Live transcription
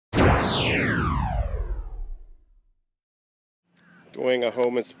Doing a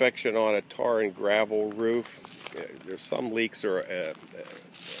home inspection on a tar and gravel roof. There's some leaks are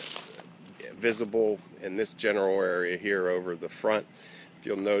visible in this general area here over the front. If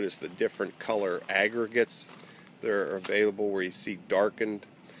you'll notice the different color aggregates that are available, where you see darkened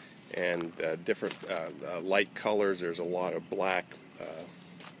and different light colors. There's a lot of black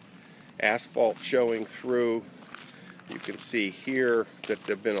asphalt showing through. You can see here that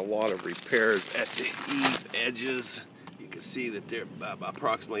there have been a lot of repairs at the eave edges. You can see that they're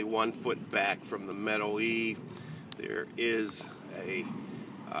approximately 1 foot back from the metal eave. There is a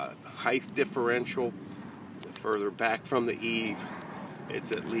height differential. Further back from the eave,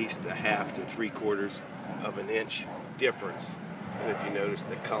 it's at least a half to 3/4 of an inch difference. And if you notice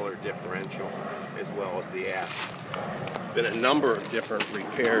the color differential as well as the asphalt. Been a number of different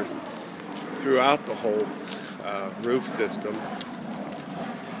repairs throughout the whole roof system,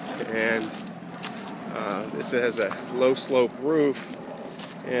 and this has a low slope roof,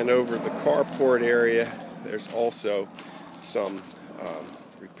 and over the carport area there's also some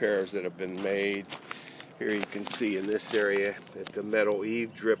repairs that have been made. Here you can see in this area that the metal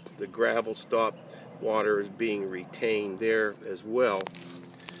eave drip, the gravel stop, water is being retained there as well.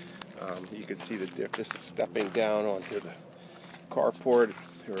 You can see the difference of stepping down onto the carport.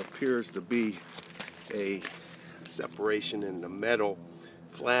 There appears to be a separation in the metal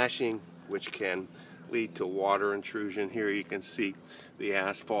flashing, which can lead to water intrusion. Here you can see the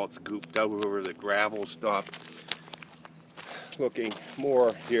asphalt's gooped over the gravel stop. Looking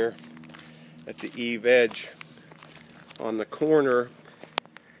more here at the eave edge on the corner,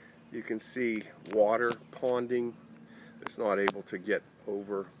 you can see water ponding. It's not able to get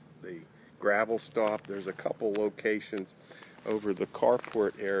over the gravel stop. There's a couple locations over the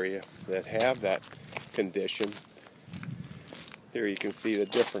carport area that have that condition. Here you can see the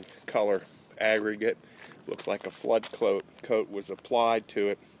different color aggregate. Looks like a flood coat was applied to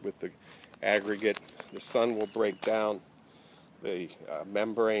it with the aggregate. The sun will break down the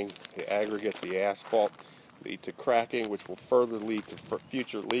membrane, the aggregate, the asphalt, lead to cracking, which will further lead to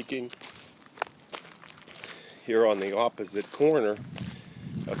future leaking. Here on the opposite corner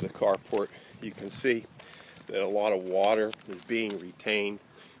of the carport, you can see that a lot of water is being retained,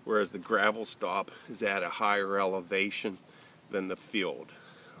 whereas the gravel stop is at a higher elevation than the field.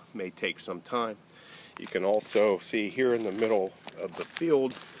 It may take some time. You can also see here in the middle of the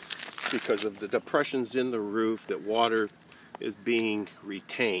field, because of the depressions in the roof, that water is being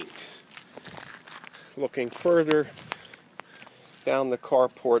retained. Looking further down the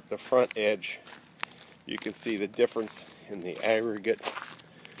carport, the front edge, you can see the difference in the aggregate.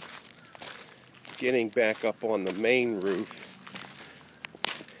 Getting back up on the main roof,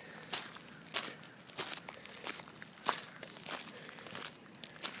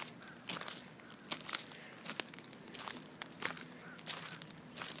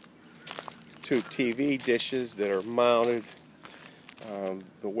 it's two TV dishes that are mounted.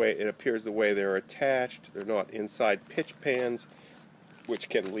 The way it appears, the way they're attached, they're not inside pitch pans, which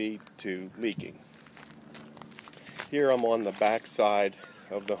can lead to leaking. Here I'm on the back side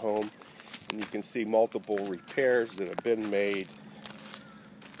of the home, and you can see multiple repairs that have been made.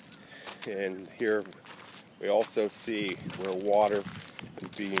 And here we also see where water is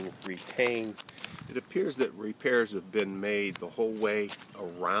being retained. It appears that repairs have been made the whole way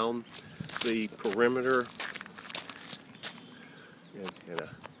around the perimeter in a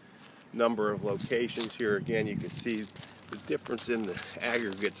number of locations. Here again you can see the difference in the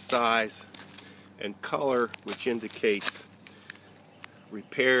aggregate size and color, which indicates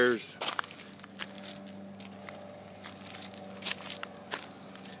repairs.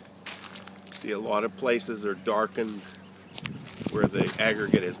 See, a lot of places are darkened where the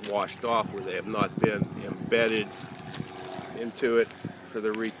aggregate is washed off, where they have not been embedded into it for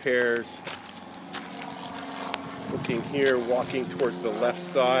the repairs. Looking here, walking towards the left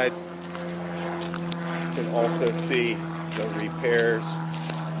side, you can also see the repairs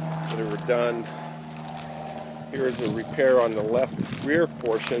that were done. Here's a repair on the left rear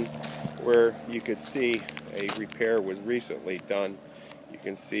portion where you could see a repair was recently done. You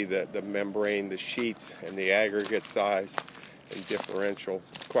can see that the membrane, the sheets, and the aggregate size and differential.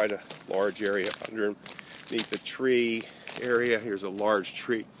 Quite a large area underneath the tree area. Here's a large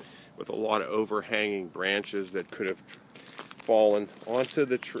tree with a lot of overhanging branches that could have fallen onto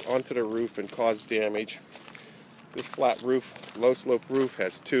the roof and caused damage. This flat roof, low slope roof,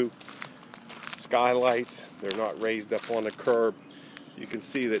 has two skylights. They're not raised up on the curb. You can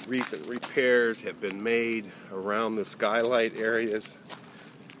see that recent repairs have been made around the skylight areas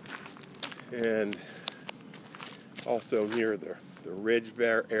and also near the ridge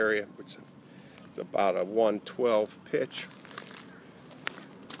area, which is about a 1/12 pitch.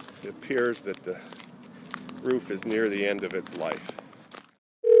 It appears that the roof is near the end of its life.